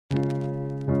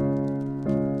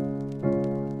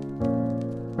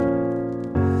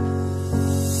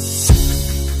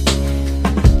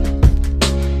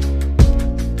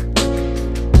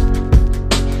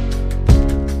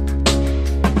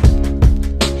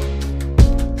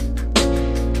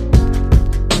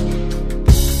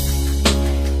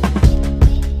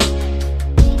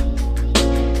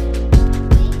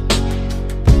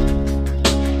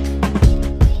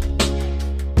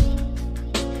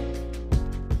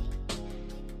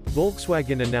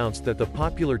Volkswagen announced that the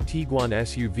popular Tiguan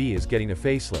SUV is getting a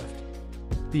facelift.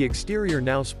 The exterior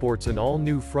now sports an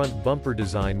all-new front bumper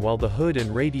design while the hood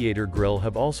and radiator grille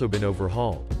have also been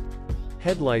overhauled.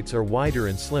 Headlights are wider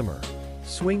and slimmer.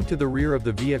 Swing to the rear of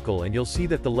the vehicle and you'll see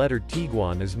that the letter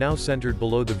Tiguan is now centered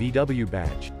below the VW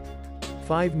badge.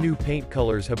 5 new paint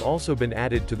colors have also been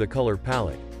added to the color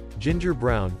palette: ginger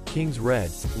brown, king's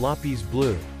red, lapis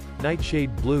blue,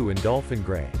 nightshade blue and dolphin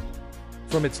gray.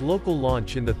 From its local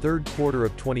launch in the third quarter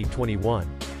of 2021,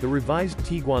 the revised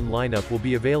Tiguan lineup will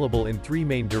be available in 3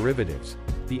 main derivatives: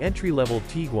 the entry-level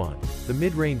Tiguan, the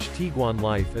mid-range Tiguan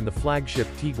Life and the flagship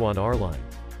Tiguan R-Line.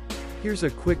 Here's a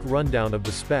quick rundown of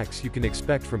the specs you can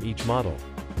expect from each model.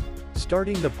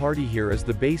 Starting the party here is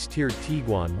the base-tier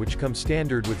Tiguan, which comes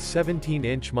standard with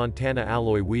 17-inch Montana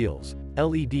alloy wheels,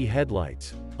 LED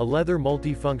headlights, a leather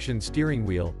multi-function steering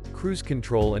wheel, cruise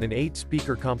control and an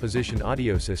 8-speaker composition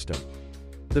audio system.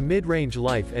 The mid-range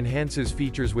Life enhances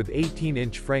features with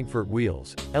 18-inch Frankfurt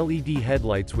wheels, LED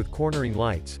headlights with cornering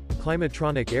lights,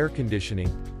 Climatronic air conditioning,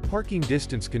 parking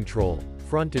distance control,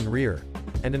 front and rear,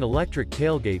 and an electric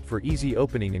tailgate for easy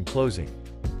opening and closing.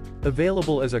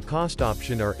 Available as a cost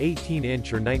option are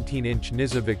 18-inch or 19-inch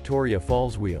Niza Victoria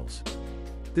Falls wheels.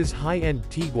 This high-end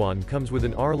Tiguan comes with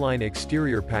an R-Line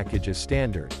exterior package as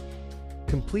standard.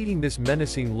 Completing this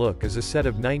menacing look is a set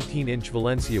of 19-inch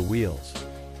Valencia wheels.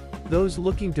 Those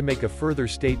looking to make a further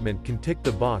statement can tick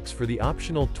the box for the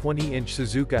optional 20-inch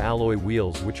Suzuka alloy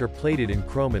wheels, which are plated in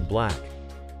chrome and black.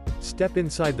 Step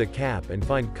inside the cab and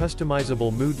find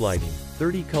customizable mood lighting,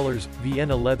 30 colors,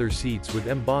 Vienna leather seats with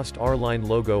embossed R-Line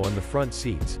logo on the front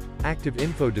seats, active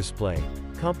info display,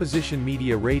 composition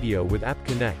media radio with App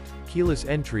Connect, keyless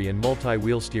entry and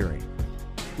multi-wheel steering.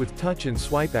 With touch and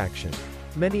swipe action.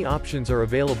 Many options are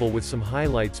available, with some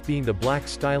highlights being the black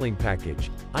styling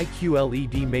package, IQ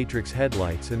LED matrix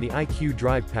headlights and the IQ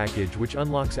Drive package, which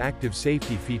unlocks active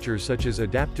safety features such as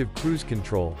adaptive cruise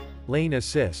control, lane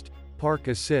assist, park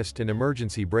assist and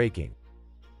emergency braking.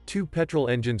 2 petrol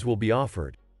engines will be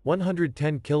offered: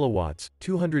 110 kilowatts,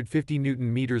 250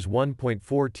 Nm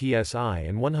 1.4 TSI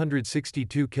and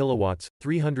 162 kilowatts,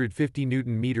 350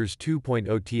 Nm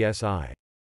 2.0 TSI.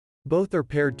 Both are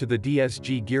paired to the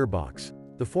DSG gearbox.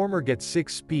 The former gets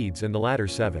 6 speeds and the latter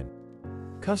 7.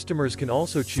 Customers can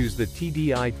also choose the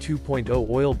TDI 2.0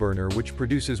 oil burner, which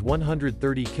produces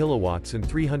 130 kilowatts and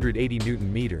 380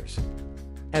 Nm.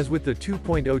 As with the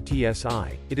 2.0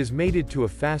 TSI, it is mated to a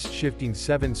fast-shifting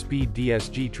 7-speed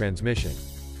DSG transmission.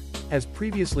 As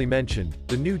previously mentioned,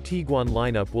 the new Tiguan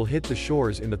lineup will hit the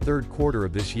shores in the third quarter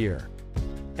of this year.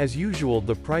 As usual,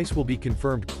 the price will be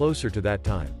confirmed closer to that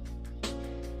time.